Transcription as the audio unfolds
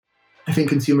I think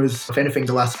consumers, if anything,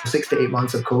 the last 6 to 8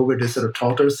 months of COVID has sort of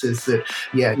taught us is that,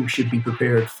 yeah, we should be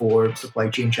prepared for supply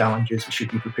chain challenges. We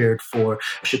should be prepared for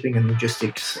shipping and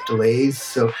logistics delays.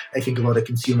 So I think a lot of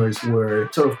consumers were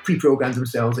sort of pre-programmed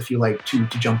themselves, if you like, to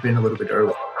jump in a little bit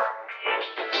early.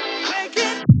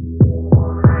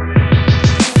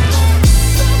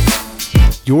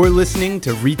 You're listening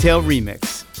to Retail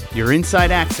Remix, your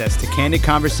inside access to candid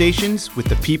conversations with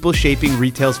the people shaping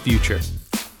retail's future.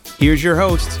 Here's your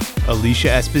host, Alicia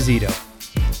Esposito.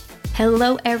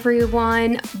 Hello,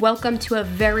 everyone. Welcome to a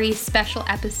very special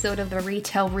episode of the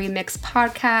Retail Remix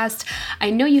podcast.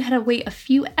 I know you had to wait a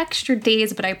few extra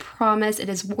days, but I promise it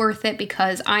is worth it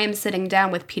because I am sitting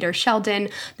down with Peter Sheldon,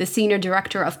 the Senior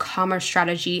Director of Commerce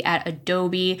Strategy at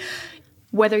Adobe.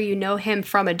 Whether you know him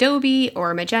from Adobe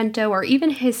or Magento or even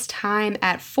his time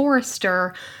at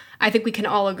Forrester, I think we can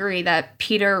all agree that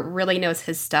Peter really knows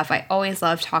his stuff. I always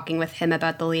love talking with him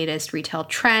about the latest retail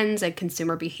trends and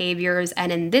consumer behaviors,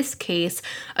 and in this case,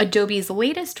 Adobe's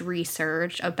latest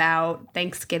research about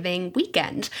Thanksgiving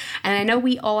weekend. And I know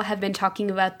we all have been talking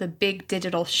about the big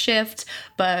digital shift,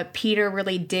 but Peter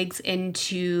really digs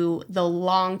into the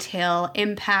long tail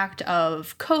impact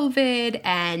of COVID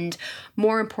and,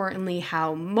 more importantly,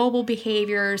 how mobile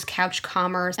behaviors, couch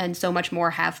commerce, and so much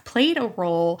more have played a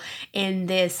role in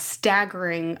this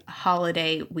staggering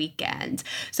holiday weekend.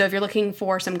 So if you're looking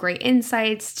for some great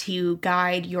insights to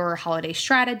guide your holiday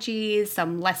strategies,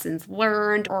 some lessons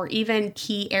learned, or even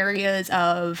key areas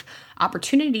of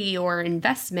opportunity or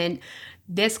investment,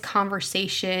 this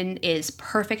conversation is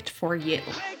perfect for you.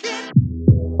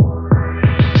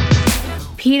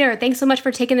 Peter, thanks so much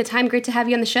for taking the time. Great to have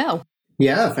you on the show.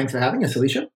 Yeah, thanks for having us,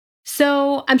 Alicia.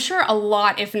 So I'm sure a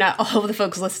lot, if not all of the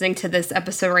folks listening to this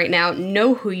episode right now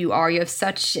know who you are. You have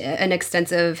such an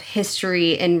extensive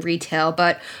history in retail.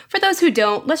 But for those who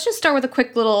don't, let's just start with a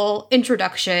quick little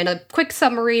introduction, a quick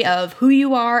summary of who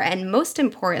you are, and most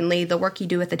importantly, the work you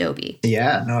do with Adobe.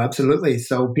 Yeah, no, absolutely.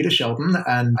 So Peter Sheldon,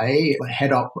 and I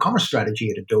head up commerce strategy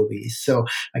at Adobe. So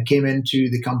I came into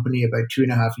the company about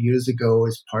 2.5 years ago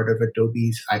as part of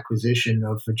Adobe's acquisition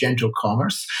of Magento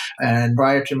Commerce. And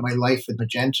prior to my life with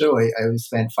Magento, I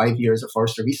spent 5 years at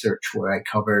Forrester Research, where I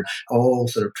covered all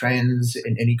sort of trends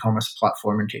in e-commerce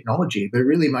platform and technology. But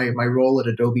really, my role at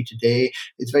Adobe today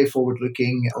is very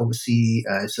forward-looking, oversee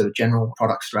sort of general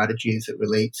product strategy as it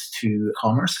relates to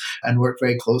commerce, and work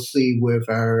very closely with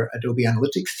our Adobe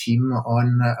Analytics team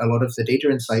on a lot of the data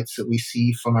insights that we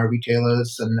see from our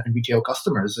retailers and retail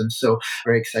customers. And so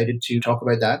very excited to talk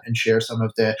about that and share some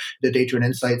of the data and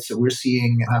insights that we're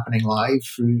seeing happening live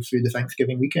through the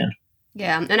Thanksgiving weekend.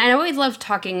 Yeah, and I always love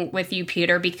talking with you,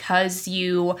 Peter, because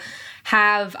you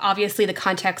have obviously the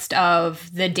context of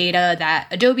the data that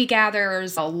Adobe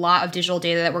gathers, a lot of digital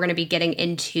data that we're going to be getting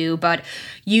into, but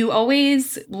you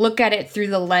always look at it through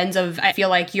the lens of, I feel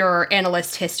like, your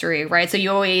analyst history, right? So you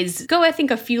always go, I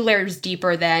think, a few layers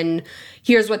deeper than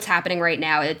here's what's happening right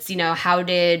now. It's, how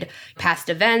did past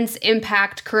events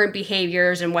impact current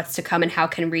behaviors and what's to come and how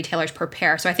can retailers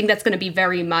prepare? So I think that's going to be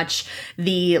very much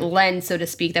the lens, so to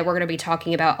speak, that we're going to be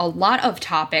talking about a lot of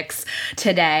topics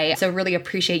today. So really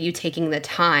appreciate you taking the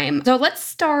time. So let's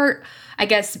start, I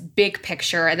guess, big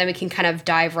picture, and then we can kind of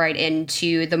dive right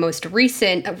into the most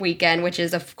recent weekend, which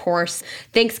is, of course,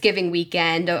 Thanksgiving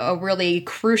weekend, a really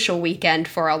crucial weekend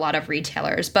for a lot of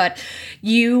retailers. But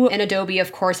you and Adobe,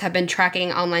 of course, have been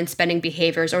tracking online spending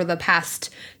behaviors over the past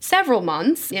several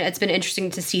months. It's been interesting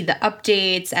to see the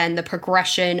updates and the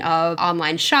progression of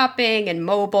online shopping and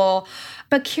mobile.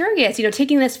 But curious,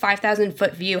 taking this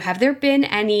 5,000-foot view, have there been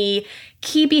any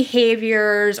key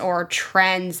behaviors or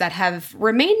trends that have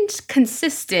remained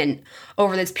consistent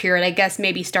over this period? I guess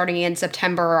maybe starting in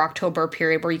September or October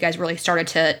period where you guys really started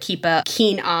to keep a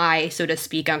keen eye, so to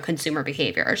speak, on consumer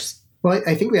behaviors. Well,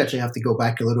 I think we actually have to go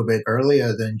back a little bit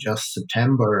earlier than just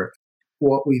September.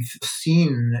 What we've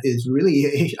seen is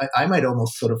really, I might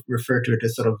almost sort of refer to it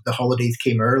as sort of the holidays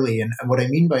came early. And what I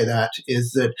mean by that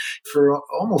is that for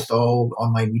almost all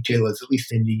online retailers, at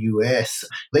least in the US,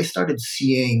 they started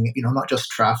seeing, not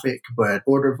just traffic, but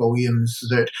order volumes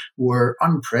that were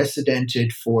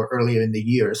unprecedented for earlier in the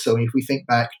year. So if we think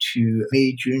back to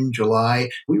May, June, July,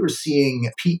 we were seeing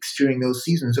peaks during those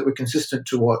seasons that were consistent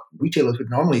to what retailers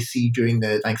would normally see during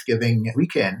the Thanksgiving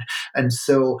weekend. And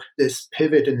so this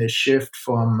pivot and this shift shift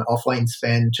from offline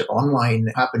spend to online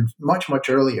happened much, much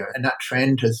earlier. And that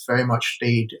trend has very much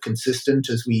stayed consistent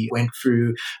as we went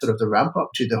through sort of the ramp up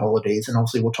to the holidays. And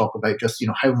obviously we'll talk about just,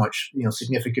 how much,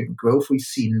 significant growth we've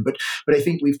seen. But I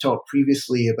think we've talked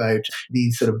previously about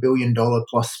these sort of $1 billion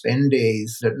plus spend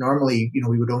days that normally,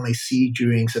 we would only see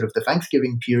during sort of the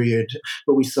Thanksgiving period,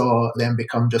 but we saw them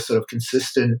become just sort of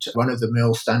consistent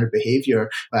run-of-the-mill standard behavior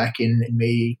back in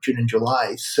May, June, and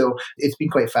July. So it's been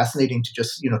quite fascinating to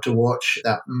just, to watch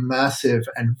that massive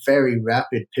and very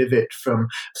rapid pivot from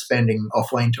spending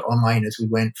offline to online as we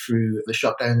went through the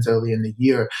shutdowns early in the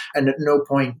year. And at no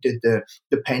point did the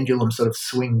pendulum sort of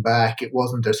swing back. It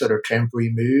wasn't a sort of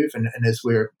temporary move. And as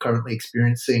we're currently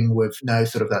experiencing with now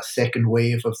sort of that second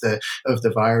wave of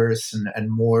the virus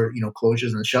and more,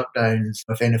 closures and shutdowns,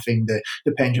 if anything,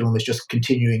 the pendulum is just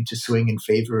continuing to swing in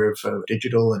favor of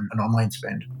digital and online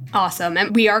spend. Awesome.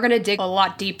 And we are going to dig a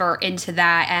lot deeper into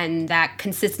that and that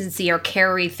consistency or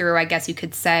carry through, I guess you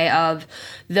could say, of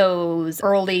those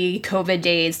early COVID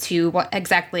days to what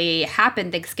exactly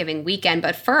happened Thanksgiving weekend.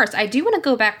 But first, I do want to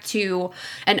go back to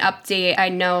an update I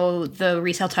know the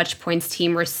Retail Touchpoints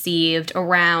team received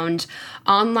around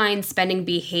online spending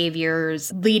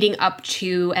behaviors leading up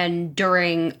to and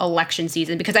during election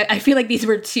season, because I feel like these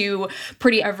were two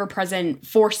pretty ever-present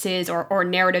forces or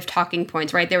narrative talking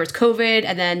points, right? There was COVID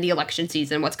and then the election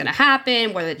season. What's going to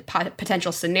happen? What are the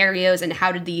potential scenarios? And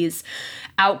how did these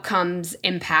outcomes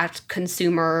impact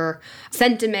consumer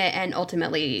sentiment and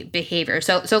ultimately behavior?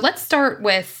 So let's start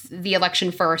with the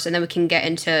election first, and then we can get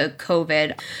into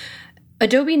COVID.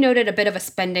 Adobe noted a bit of a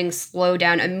spending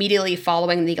slowdown immediately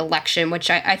following the election, which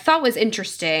I thought was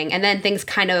interesting, and then things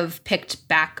kind of picked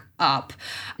back up.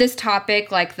 This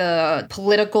topic, like the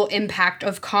political impact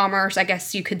of commerce, I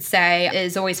guess you could say,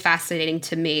 is always fascinating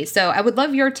to me. So I would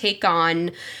love your take on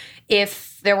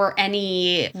if there were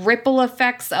any ripple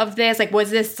effects of this. Like, was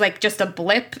this like just a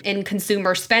blip in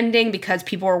consumer spending because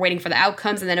people were waiting for the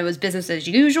outcomes and then it was business as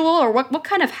usual? Or what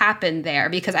kind of happened there?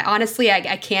 Because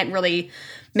I can't really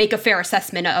make a fair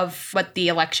assessment of what the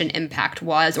election impact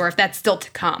was, or if that's still to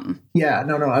come. Yeah,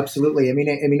 no, absolutely. I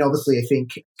mean, obviously, I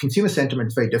think consumer sentiment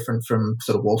is very different from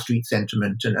sort of Wall Street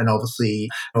sentiment, and obviously,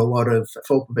 a lot of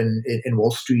folk have been in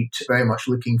Wall Street very much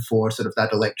looking for sort of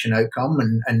that election outcome,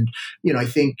 and I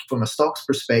think from a stocks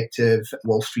perspective,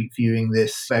 Wall Street viewing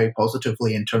this very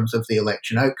positively in terms of the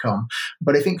election outcome.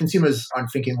 But I think consumers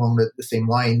aren't thinking along the same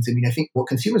lines. I mean, I think what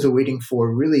consumers are waiting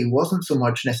for really wasn't so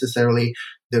much necessarily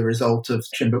the result of,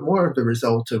 but more the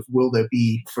result of, will there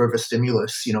be further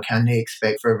stimulus? Can they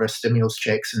expect further stimulus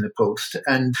checks in the post?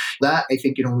 And that, I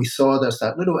think, we saw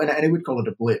that little, and I would call it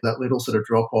a blip, that little sort of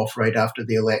drop off right after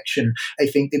the election. I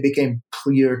think it became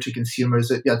clear to consumers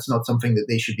that that's not something that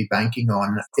they should be banking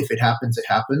on. If it happens, it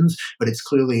happens, but it's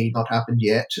clearly not happened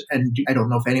yet. And I don't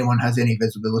know if anyone has any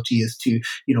visibility as to,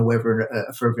 whether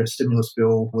a further stimulus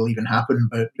bill will even happen.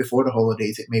 But before the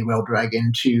holidays, it may well drag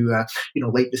into,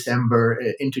 late December,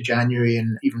 into January,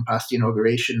 and even past the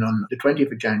inauguration on the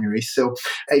 20th of January. So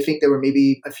I think there were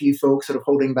maybe a few folks sort of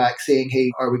holding back saying,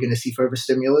 hey, are we going to see further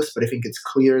stimulus? But I think it's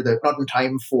clear that not in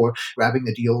time for grabbing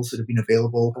the deals that have been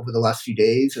available over the last few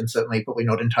days, and certainly probably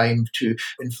not in time to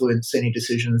influence any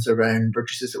decisions around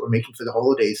purchases that we're making for the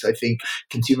holidays. So I think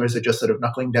consumers are just sort of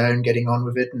knuckling down, getting on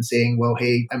with it and saying, well,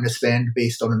 hey, I'm going to spend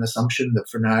based on an assumption that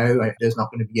for now, there's not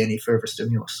going to be any further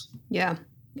stimulus. Yeah.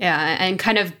 Yeah, and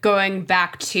kind of going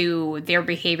back to their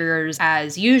behaviors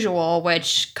as usual,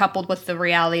 which coupled with the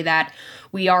reality that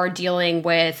we are dealing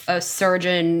with a surge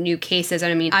in new cases. And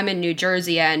I mean, I'm in New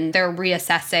Jersey and they're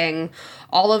reassessing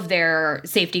all of their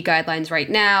safety guidelines right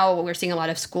now. We're seeing a lot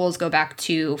of schools go back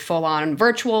to full-on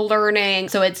virtual learning.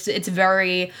 So it's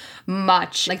very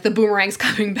much like the boomerang's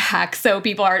coming back. So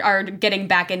people are getting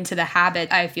back into the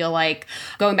habit, I feel like,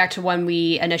 going back to when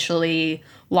we initially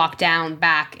locked down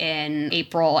back in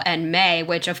April and May,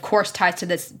 which of course ties to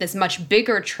this much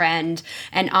bigger trend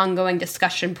and ongoing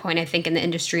discussion point, I think, in the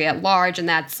industry at large. And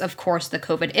that's, of course, the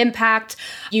COVID impact.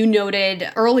 You noted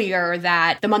earlier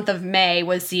that the month of May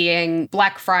was seeing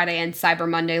Black Friday and Cyber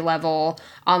Monday level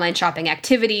online shopping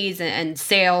activities and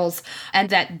sales, and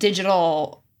that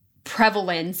digital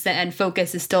prevalence and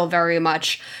focus is still very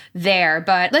much there.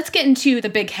 But let's get into the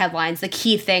big headlines, the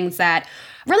key things that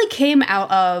really came out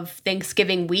of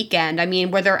Thanksgiving weekend. I mean,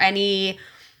 were there any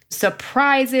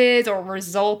surprises or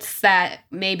results that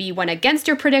maybe went against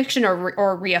your prediction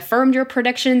or reaffirmed your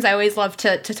predictions? I always love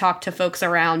to talk to folks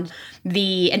around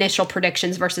the initial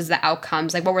predictions versus the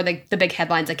outcomes. Like, what were the big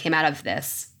headlines that came out of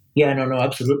this? Yeah, no,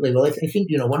 absolutely. Well, I think,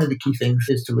 one of the key things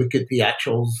is to look at the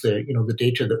actuals, the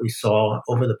data that we saw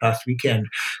over the past weekend.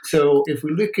 So if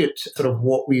we look at sort of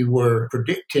what we were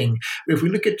predicting, if we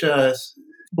look at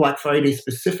Black Friday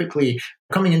specifically,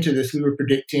 coming into this, we were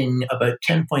predicting about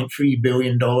 $10.3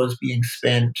 billion being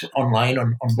spent online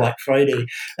on Black Friday.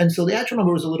 And so the actual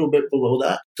number was a little bit below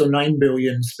that. So $9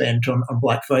 billion spent on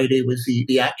Black Friday was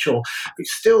the actual.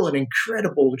 It's still an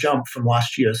incredible jump from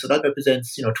last year. So that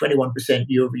represents, 21%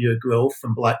 year-over-year growth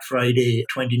from Black Friday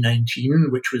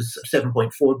 2019, which was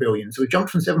 $7.4 billion. So we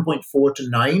jumped from 7.4 to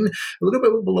 9, a little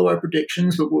bit below our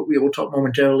predictions, but we will talk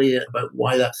momentarily about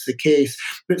why that's the case.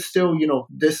 But still,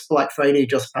 this Black Friday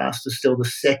just passed is still the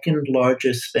second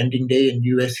largest spending day in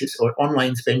or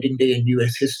online spending day in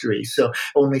US history. So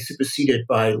only superseded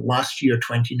by last year,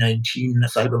 2019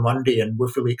 Cyber Monday. And we're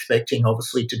fully expecting,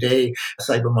 obviously, today,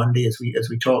 Cyber Monday, as we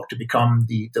talk, to become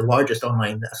the largest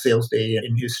online sales day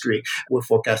in history. We're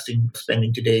forecasting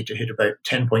spending today to hit about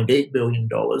 $10.8 billion.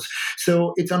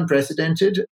 So it's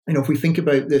unprecedented. If we think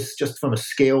about this just from a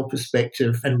scale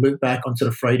perspective and look back on sort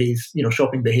of Friday's,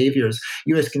 shopping behaviors,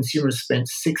 US consumers spent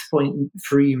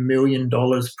 $6.3 million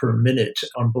per minute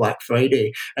on Black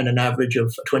Friday and an average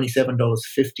of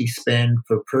 $27.50 spend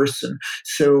per person.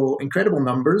 So incredible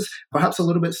numbers, perhaps a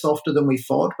little bit softer than we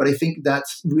thought, but I think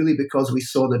that's really because we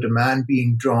saw the demand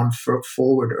being drawn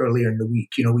forward earlier in the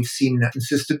week. We've seen that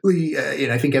consistently,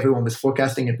 I think everyone was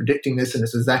forecasting and predicting this, and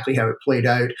it's exactly how it played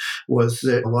out, was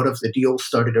that a lot of the deals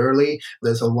started early.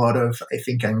 There's a lot of, I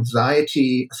think,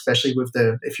 anxiety, especially with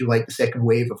the second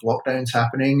wave of lockdowns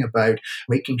happening, about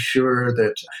making sure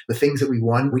that the things that we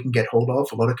want, we can get hold of.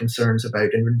 A lot of concerns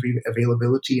about inventory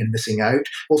availability and missing out.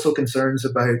 Also concerns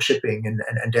about shipping and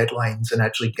deadlines and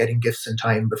actually getting gifts in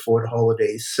time before the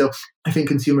holidays. So I think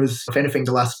consumers, if anything,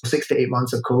 the last 6 to 8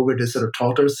 months of COVID has sort of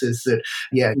taught us is that,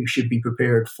 we should be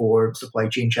prepared for supply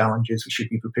chain challenges. We should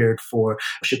be prepared for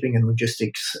shipping and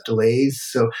logistics delays.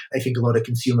 So I think a lot of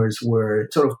consumers were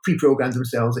sort of pre-programmed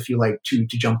themselves, if you like, to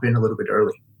jump in a little bit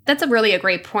early. That's a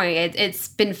great point. It's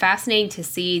been fascinating to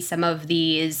see some of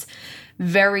these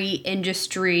very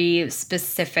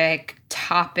industry-specific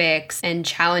topics and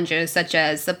challenges such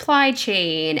as supply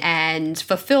chain and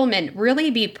fulfillment really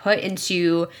be put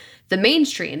into the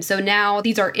mainstream. So now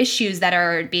these are issues that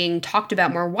are being talked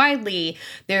about more widely.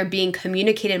 They're being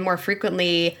communicated more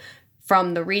frequently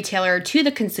from the retailer to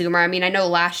the consumer. I mean, I know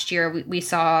last year we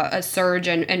saw a surge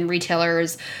in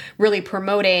retailers really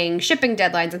promoting shipping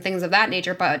deadlines and things of that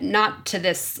nature, but not to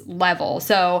this level.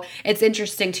 So it's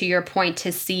interesting, to your point,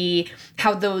 to see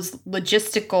how those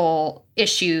logistical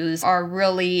issues are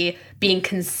really being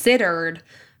considered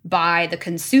by the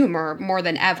consumer more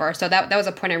than ever. So that was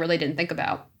a point I really didn't think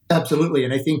about. Absolutely.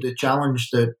 And I think the challenge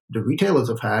that the retailers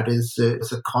have had is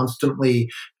it's a constantly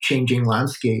changing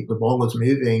landscape. The ball is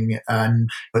moving, and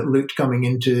it looked coming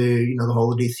into, the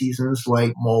holiday seasons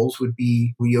like malls would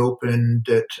be reopened,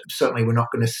 that certainly we're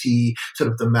not going to see sort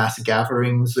of the mass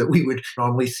gatherings that we would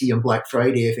normally see on Black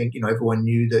Friday. I think, everyone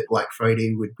knew that Black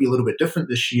Friday would be a little bit different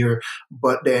this year,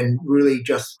 but then really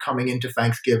just coming into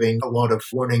Thanksgiving, a lot of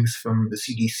warnings from the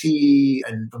CDC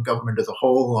and from government as a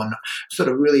whole on sort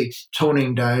of really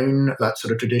toning down that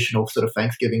sort of traditional sort of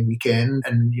Thanksgiving weekend.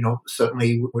 And,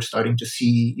 certainly we're starting to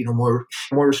see, more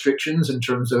restrictions in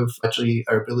terms of actually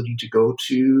our ability to go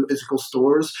to physical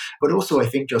stores, but also I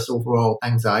think just overall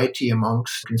anxiety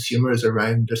amongst consumers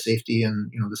around their safety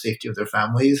and, the safety of their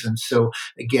families. And so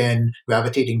again,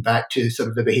 gravitating back to sort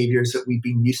of the behaviors that we've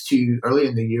been used to early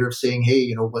in the year of saying,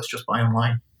 hey, let's just buy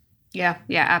online. Yeah,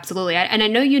 absolutely. And I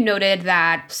know you noted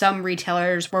that some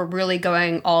retailers were really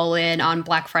going all in on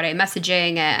Black Friday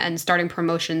messaging and starting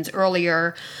promotions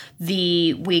earlier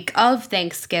the week of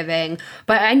Thanksgiving.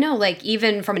 But I know,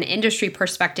 even from an industry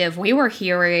perspective, we were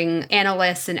hearing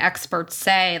analysts and experts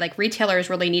say, retailers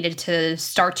really needed to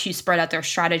start to spread out their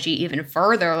strategy even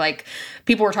further.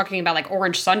 People were talking about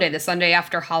Orange Sunday, the Sunday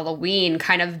after Halloween,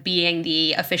 kind of being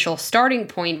the official starting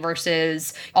point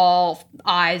versus all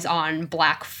eyes on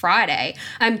Black Friday.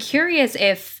 I'm curious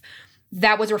if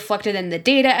that was reflected in the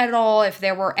data at all, if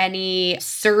there were any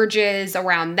surges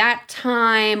around that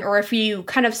time, or if you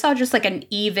kind of saw just an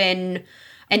even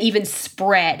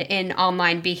spread in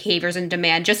online behaviors and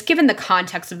demand, just given the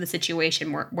context of the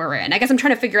situation we're in. I guess I'm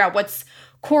trying to figure out what's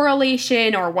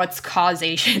correlation or what's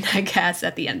causation, I guess,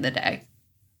 at the end of the day.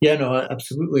 Yeah, no,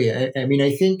 absolutely. I mean,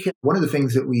 I think one of the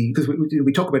things that because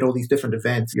we talk about all these different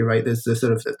events, you're right, there's the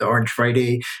sort of the Orange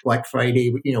Friday, Black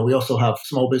Friday, we also have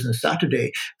Small Business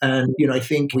Saturday. And, I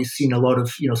think we've seen a lot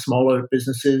of, smaller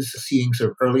businesses seeing sort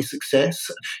of early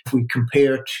success. If we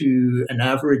compare to an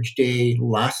average day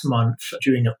last month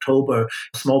during October,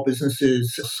 small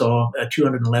businesses saw a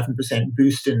 211%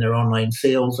 boost in their online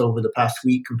sales over the past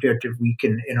week, comparative week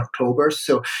in October.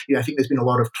 So, I think there's been a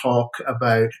lot of talk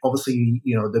about, obviously,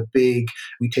 the big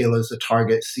retailers, the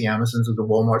Targets, the Amazons of the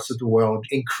Walmarts of the world,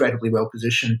 incredibly well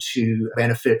positioned to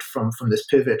benefit from this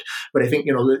pivot. But I think,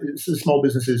 the small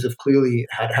businesses have clearly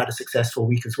had a successful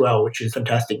week as well, which is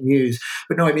fantastic news.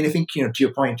 But no, I mean, I think, to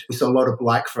your point, we saw a lot of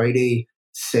Black Friday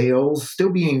sales still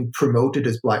being promoted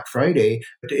as Black Friday,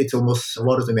 but it's almost a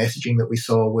lot of the messaging that we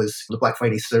saw was the Black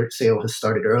Friday sale has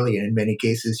started early. And in many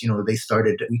cases, they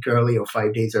started a week early or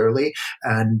 5 days early.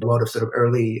 And a lot of sort of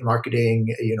early marketing,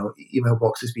 email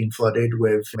boxes being flooded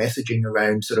with messaging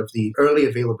around sort of the early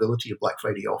availability of Black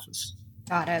Friday offers.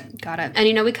 Got it.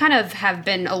 And, we kind of have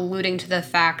been alluding to the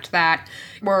fact that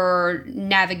we're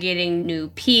navigating new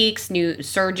peaks, new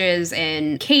surges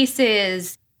in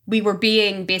cases. We were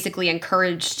being basically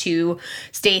encouraged to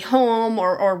stay home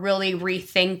or really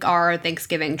rethink our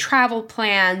Thanksgiving travel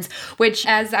plans, which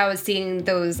as I was seeing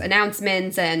those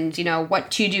announcements and,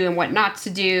 what to do and what not to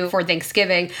do for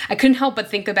Thanksgiving, I couldn't help but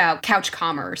think about couch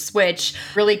commerce, which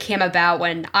really came about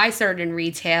when I started in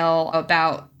retail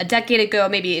about a decade ago,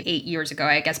 maybe 8 years ago,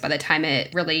 I guess, by the time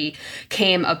it really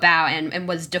came about and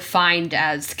was defined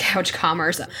as couch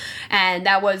commerce. And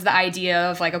that was the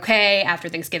idea of like, okay, after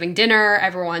Thanksgiving dinner,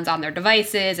 everyone's on their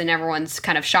devices and everyone's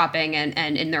kind of shopping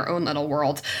and in their own little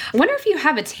world. I wonder if you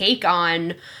have a take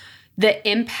on the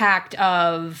impact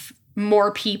of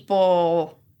more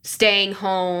people staying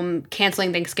home,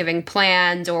 canceling Thanksgiving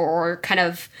plans, or kind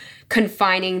of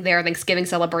confining their Thanksgiving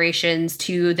celebrations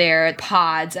to their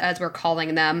pods, as we're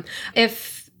calling them.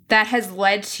 If that has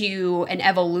led to an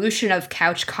evolution of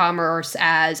couch commerce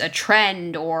as a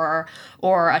trend or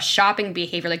a shopping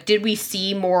behavior. Like, did we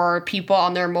see more people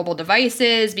on their mobile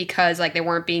devices because like they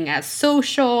weren't being as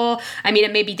social? I mean,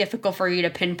 it may be difficult for you to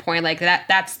pinpoint like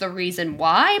that's the reason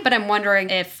why, but I'm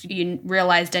wondering if you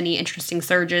realized any interesting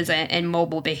surges in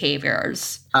mobile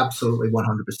behaviors. Absolutely,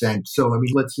 100%. So, I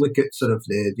mean, let's look at sort of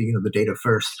the data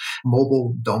first.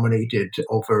 Mobile dominated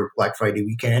over Black Friday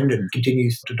weekend and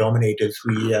continues to dominate as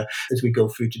we go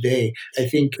through today. I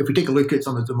think if we take a look at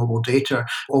some of the mobile data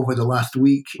over the last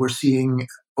week, we're seeing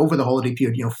over the holiday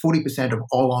period, 40% of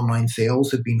all online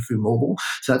sales have been through mobile.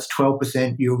 So that's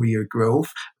 12% year-over-year growth.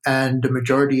 And the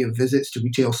majority of visits to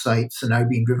retail sites are now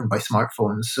being driven by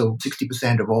smartphones. So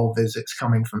 60% of all visits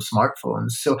coming from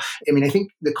smartphones. So, I mean, I think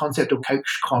the concept of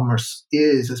couch commerce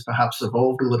has perhaps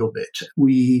evolved a little bit.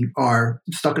 We are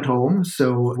stuck at home,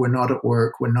 so we're not at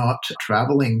work, we're not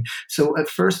traveling. So at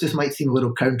first, this might seem a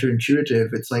little counterintuitive.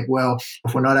 It's like, well,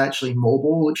 if we're not actually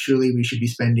mobile, surely we should be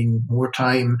spending more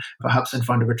time perhaps in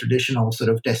front of a traditional sort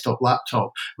of desktop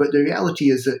laptop. But the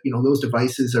reality is that, those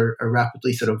devices are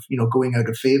rapidly sort of, going out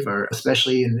of favor,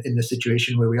 especially in the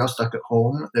situation where we are stuck at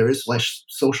home. There is less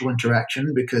social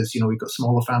interaction because, we've got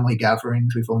smaller family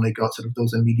gatherings. We've only got sort of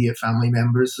those immediate family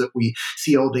members that we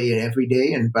see all day and every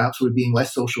day, and perhaps we're being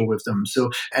less social with them. So,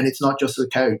 and it's not just the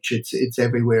couch, it's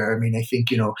everywhere. I mean, I think,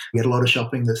 we had a lot of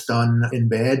shopping that's done in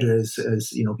bed as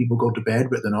people go to bed,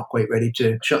 but they're not quite ready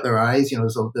to shut their eyes.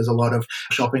 There's a lot of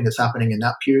shopping that's happening in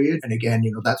that period. And again,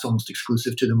 that's almost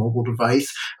exclusive to the mobile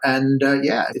device. And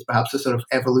it's perhaps a sort of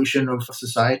evolution of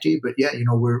society. But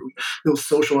those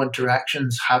social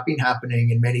interactions have been happening.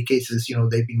 In many cases,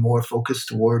 they've been more focused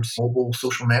towards mobile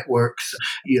social networks,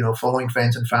 following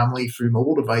friends and family through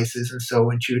mobile devices. And so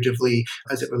intuitively,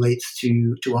 as it relates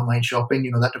to online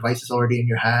shopping, that device is already in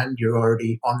your hand. You're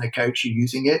already on the couch, you're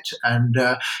using it. And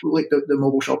like the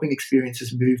mobile shopping experience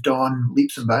has moved on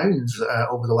leaps and bounds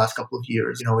over the last couple of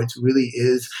years. It really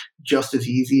is just as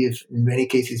easy, if in many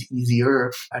cases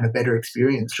easier, and a better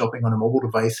experience shopping on a mobile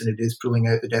device than it is pulling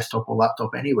out the desktop or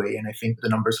laptop anyway. And I think the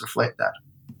numbers reflect that.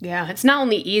 Yeah, it's not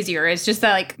only easier, it's just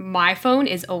that like my phone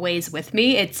is always with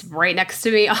me. It's right next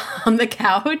to me on the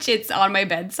couch. It's on my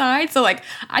bedside. So like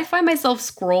I find myself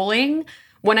scrolling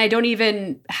when I don't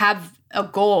even have a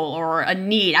goal or a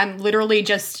need. I'm literally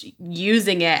just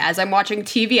using it as I'm watching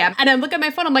TV. And I look at my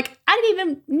phone, I'm like, I didn't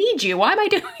even need you. Why am I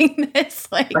doing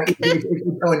this? Like, right. And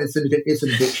it's an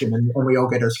addiction, and we all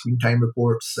get our screen time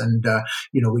reports, and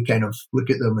we kind of look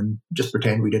at them and just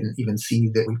pretend we didn't even see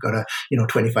that we've got a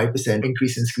 25%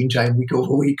 increase in screen time week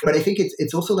over week. But I think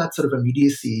it's also that sort of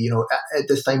immediacy. At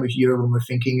this time of year when we're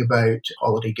thinking about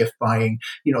holiday gift buying,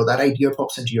 that idea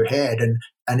pops into your head,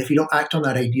 and if you don't act on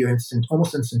that idea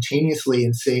almost instantaneously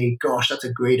and say, gosh, that's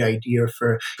a great idea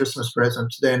for Christmas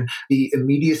presents, then the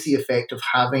immediacy effect of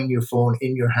having your phone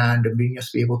in your hand and being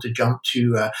just be able to jump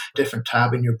to a different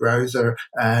tab in your browser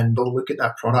and go look at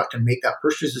that product and make that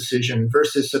purchase decision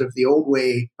versus sort of the old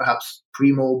way, perhaps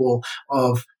pre-mobile,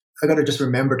 of I got to just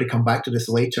remember to come back to this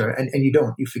later. And you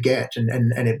don't, you forget.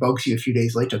 And it bugs you a few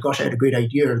days later. Gosh, I had a great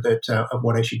idea of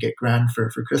what I should get grand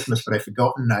for Christmas, but I've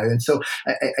forgotten now. And so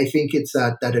I think it's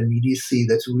that immediacy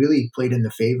that's really played in the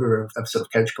favor of sort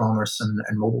of couch commerce and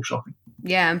mobile shopping.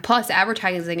 Yeah. And plus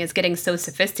advertising is getting so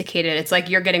sophisticated. It's like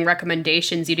you're getting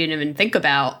recommendations you didn't even think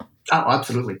about. Oh,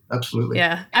 absolutely. Absolutely.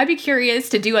 Yeah. I'd be curious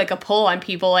to do like a poll on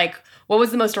people, like, what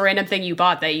was the most random thing you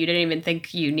bought that you didn't even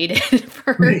think you needed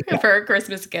for a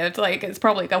Christmas gift? Like, it's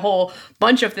probably like a whole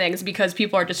bunch of things because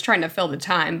people are just trying to fill the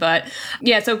time. But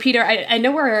yeah, so Peter, I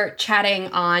know we're chatting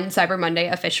on Cyber Monday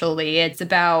officially. It's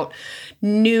about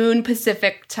noon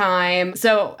Pacific time.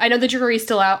 So I know the jury's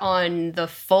still out on the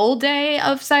full day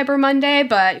of Cyber Monday,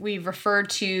 but we've referred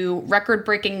to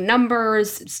record-breaking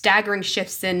numbers, staggering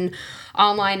shifts in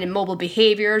online and mobile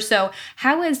behavior. So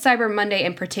how is Cyber Monday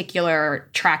in particular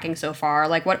tracking so far?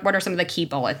 Like what are some of the key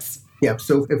bullets? Yeah,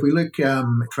 so if we look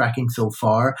tracking so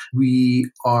far, we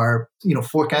are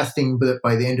forecasting that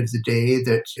by the end of the day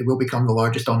that it will become the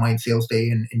largest online sales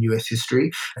day in U.S. history,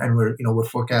 and we're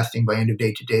forecasting by end of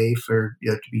day today for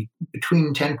to be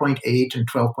between 10.8 and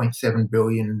 12.7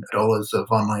 billion dollars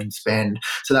of online spend.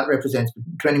 So that represents,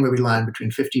 depending where we land, between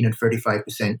 15 and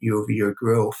 35% year-over-year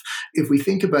growth. If we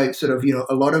think about sort of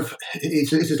a lot of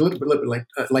it's a little bit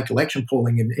like election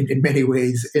polling in many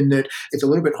ways, in that it's a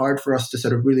little bit hard for us to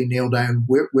sort of really nail down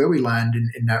where we land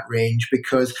in that range,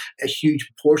 because a huge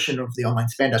portion of the online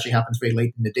spend actually happens very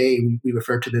late in the day. We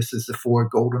refer to this as the 4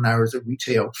 golden hours of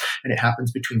retail, and it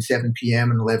happens between 7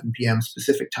 p.m. and 11 p.m.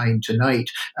 specific time tonight.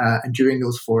 And during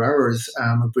those 4 hours,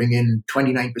 we bring in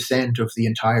 29% of the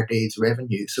entire day's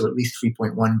revenue, so at least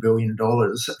 $3.1 billion.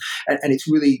 And it's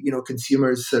really,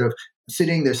 consumers sort of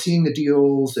sitting, they're seeing the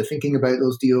deals, they're thinking about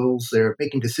those deals, they're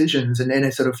making decisions, and then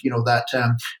it's sort of,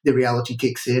 that the reality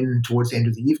kicks in towards the end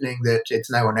of the evening that it's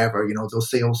now or never. Those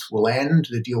sales will end,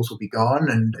 the deals will be gone,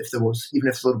 and if there's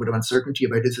a little bit of uncertainty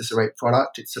about is this the right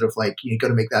product, it's sort of like you've got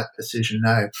to make that decision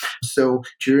now. So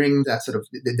during that sort of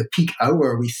the peak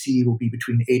hour we see will be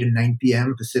between 8 and 9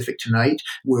 p.m. Pacific tonight,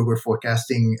 where we're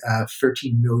forecasting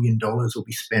 $13 million will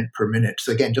be spent per minute.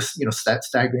 So again, just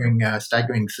staggering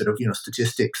sort of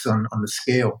statistics on the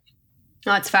scale.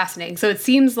 Oh, it's fascinating. So it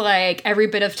seems like every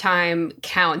bit of time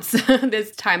counts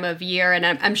this time of year. And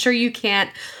I'm sure you can't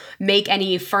make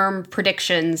any firm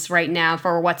predictions right now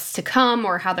for what's to come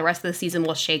or how the rest of the season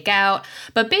will shake out.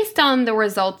 But based on the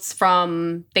results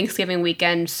from Thanksgiving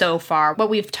weekend so far, what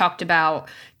we've talked about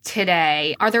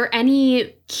today, are there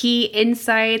any key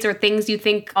insights or things you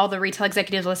think all the retail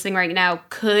executives listening right now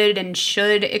could and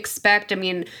should expect? I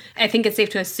mean, I think it's safe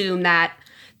to assume that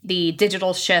the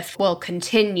digital shift will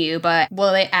continue, but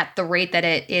will it at the rate that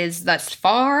it is thus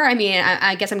far? I mean,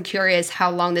 I guess I'm curious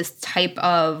how long this type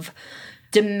of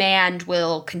demand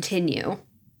will continue.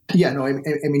 Yeah, no, I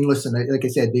mean, listen, like I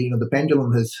said, the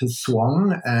pendulum has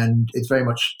swung, and it's very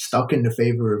much stuck in the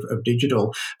favor of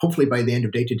digital. Hopefully by the end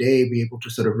of day today, be able to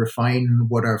sort of refine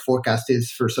what our forecast is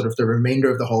for sort of the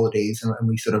remainder of the holidays, and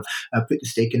we sort of put the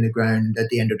stake in the ground at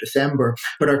the end of December.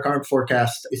 But our current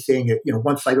forecast is saying that,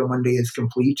 once Cyber Monday is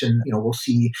complete, and, we'll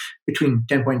see between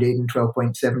 10.8 and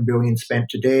 12.7 billion spent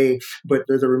today, but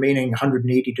there's a remaining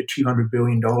 180 to 200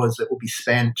 billion dollars that will be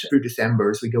spent through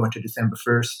December as we go into December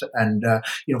 1st. And,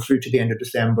 through to the end of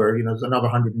December, there's another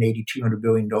 180, $200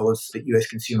 billion that US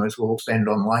consumers will spend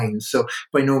online. So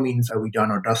by no means are we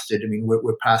done or dusted. I mean,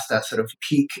 we're past that sort of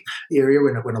peak area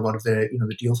when a lot of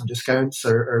the deals and discounts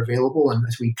are available. And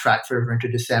as we track further into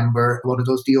December, a lot of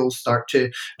those deals start to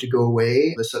go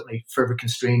away. There's certainly further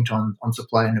constraint on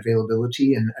supply and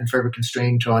availability, and further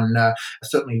constraint on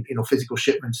certainly, physical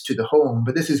shipments to the home.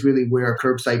 But this is really where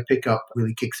curbside pickup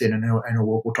really kicks in. And I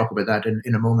know we'll talk about that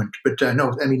in a moment. But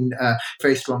no, I mean,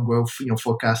 very strong growth,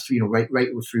 forecast, right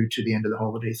through to the end of the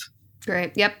holidays.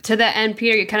 Great. Yep. To the end,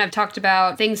 Peter, you kind of talked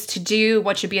about things to do,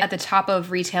 what should be at the top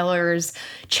of retailers'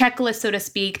 checklist, so to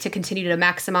speak, to continue to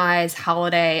maximize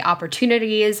holiday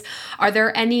opportunities. Are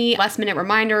there any last-minute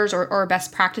reminders or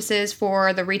best practices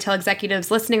for the retail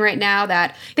executives listening right now,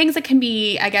 that things that can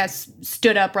be, I guess,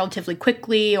 stood up relatively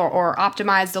quickly or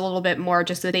optimized a little bit more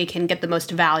just so they can get the most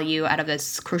value out of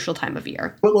this crucial time of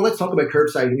year? Well, let's talk about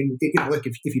curbside. I mean, look,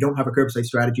 if you don't have a curbside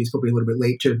strategy, it's probably a little bit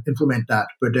late to implement that.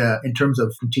 But in terms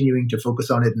of continuing to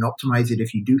focus on it and optimize it,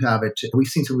 if you do have it, we've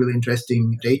seen some really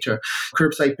interesting data.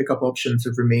 Curbside pickup options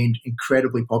have remained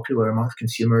incredibly popular amongst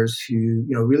consumers who,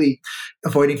 really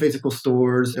avoiding physical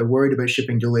stores. They're worried about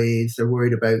shipping delays. They're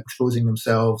worried about exposing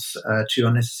themselves to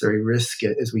unnecessary risk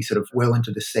as we sort of well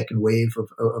into the second wave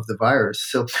of the virus.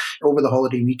 So over the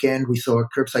holiday weekend, we saw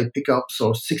curbside pickups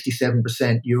saw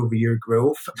 67% year-over-year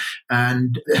growth.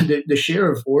 And the share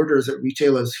of orders at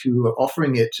retailers who are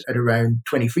offering it at around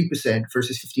 23%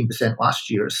 versus 15% last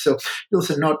year. So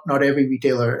listen, not every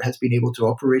retailer has been able to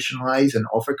operationalize and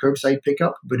offer curbside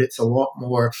pickup, but it's a lot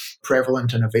more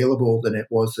prevalent and available than it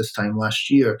was this time last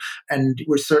year. And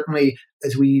we're certainly,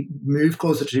 as we move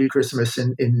closer to Christmas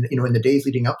in the days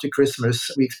leading up to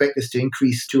Christmas, we expect this to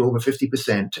increase to over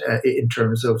 50% in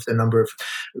terms of the number of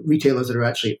retailers that are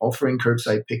actually offering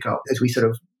curbside pickup as we sort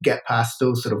of get past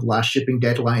those sort of last shipping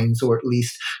deadlines, or at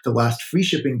least the last free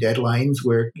shipping deadlines,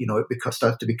 where it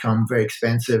starts to become very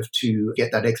expensive to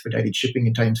get that expedited shipping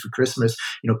in times for Christmas.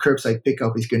 Curbside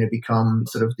pickup is going to become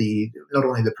sort of not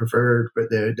only the preferred but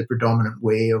the predominant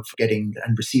way of getting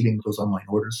and receiving those online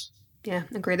orders. Yeah,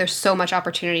 I agree. There's so much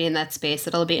opportunity in that space.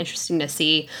 It'll be interesting to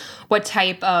see what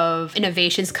type of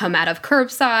innovations come out of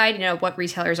curbside, what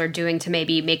retailers are doing to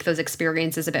maybe make those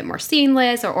experiences a bit more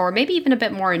seamless or maybe even a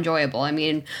bit more enjoyable. I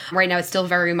mean, right now it's still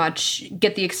very much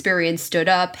get the experience stood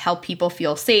up, help people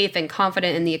feel safe and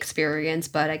confident in the experience.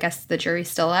 But I guess the jury's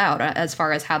still out as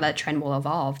far as how that trend will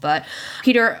evolve. But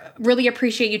Peter, really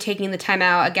appreciate you taking the time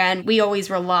out. Again, we always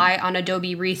rely on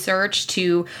Adobe research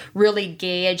to really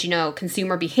gauge,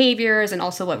 consumer behavior and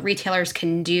also what retailers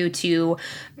can do to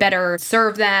better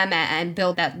serve them and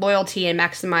build that loyalty and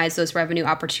maximize those revenue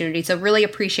opportunities. So really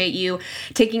appreciate you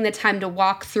taking the time to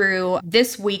walk through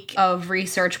this week of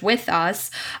research with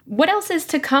us. What else is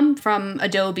to come from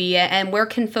Adobe, and where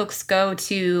can folks go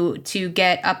to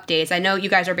get updates? I know you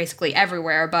guys are basically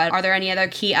everywhere, but are there any other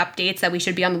key updates that we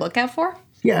should be on the lookout for?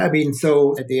 Yeah, I mean,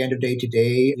 so at the end of day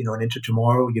today, and into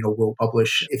tomorrow, we'll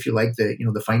publish, if you like,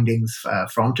 the findings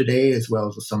from today, as well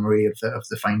as a summary of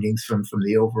the findings from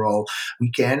the overall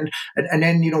weekend, and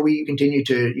then we continue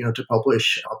to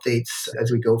publish updates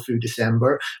as we go through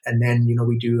December, and then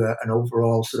we do an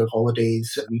overall sort of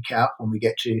holidays recap when we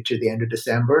get to the end of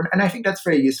December, and I think that's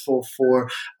very useful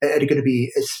it's going to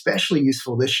be especially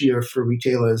useful this year for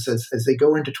retailers as they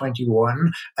go into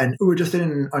 21, and we're just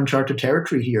in uncharted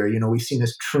territory here. We've seen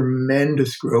this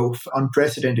tremendous growth,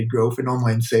 unprecedented growth in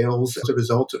online sales as a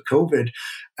result of COVID.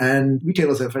 And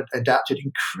retailers have adapted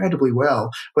incredibly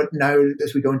well. But now,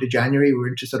 as we go into January, we're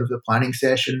into sort of the planning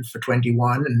session for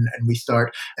 21, and we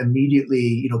start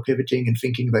immediately, pivoting and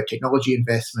thinking about technology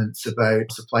investments, about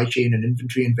supply chain and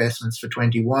inventory investments for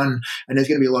 21. And there's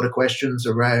going to be a lot of questions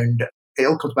around. It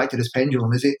all comes back to this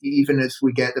pendulum. Is it, even as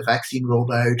we get the vaccine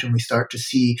rolled out and we start to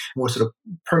see more sort of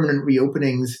permanent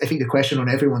reopenings, I think the question on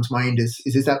everyone's mind is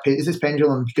this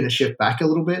pendulum going to shift back a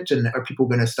little bit? And are people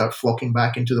going to start flocking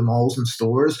back into the malls and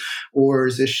stores? Or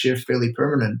is this shift fairly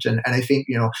permanent? And I think,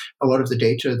 a lot of the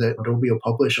data that Adobe will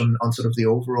publish on sort of the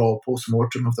overall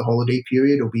post-mortem of the holiday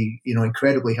period will be,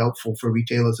 incredibly helpful for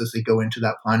retailers as they go into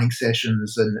that planning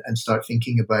sessions and start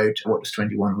thinking about what does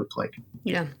 21 look like.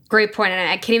 Yeah, great point. And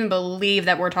I can't even believe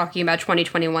that we're talking about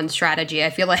 2021 strategy.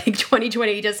 I feel like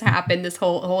 2020 just happened. This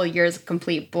whole year is a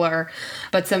complete blur.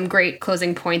 But some great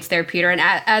closing points there, Peter. And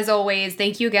as always,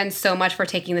 thank you again so much for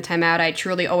taking the time out. I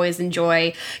truly always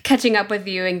enjoy catching up with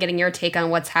you and getting your take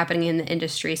on what's happening in the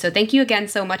industry. So thank you again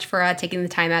so much for taking the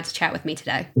time out to chat with me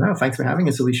today. No, thanks for having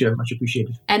us, Alicia. Much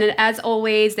appreciated. And as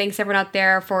always, thanks everyone out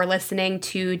there for listening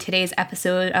to today's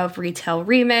episode of Retail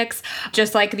Remix.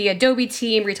 Just like the Adobe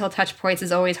team, Retail Touchpoints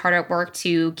is always hard at work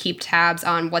to keep tabs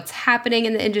on what's happening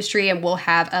in the industry, and we'll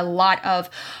have a lot of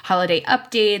holiday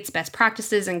updates, best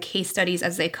practices, and case studies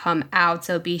as they come out.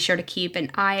 So be sure to keep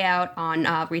an eye out on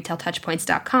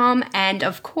retailtouchpoints.com, and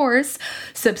of course,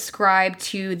 subscribe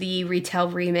to the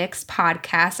Retail Remix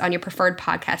podcast on your preferred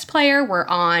podcast player. We're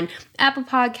on Apple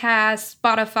Podcasts,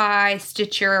 Spotify,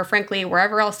 Stitcher, frankly,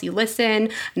 wherever else you listen.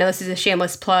 I know this is a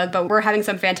shameless plug, but we're having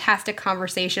some fantastic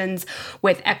conversations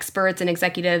with experts and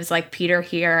executives like Peter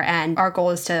here, and our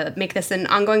goal is to make this an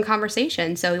ongoing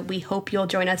conversation. So we hope you'll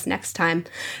join us next time.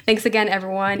 Thanks again,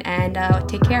 everyone, and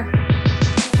take care.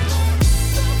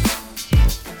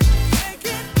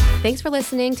 Thanks for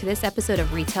listening to this episode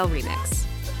of Retail Remix.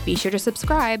 Be sure to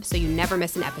subscribe so you never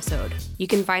miss an episode. You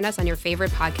can find us on your favorite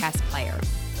podcast player.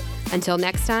 Until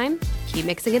next time, keep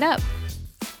mixing it up.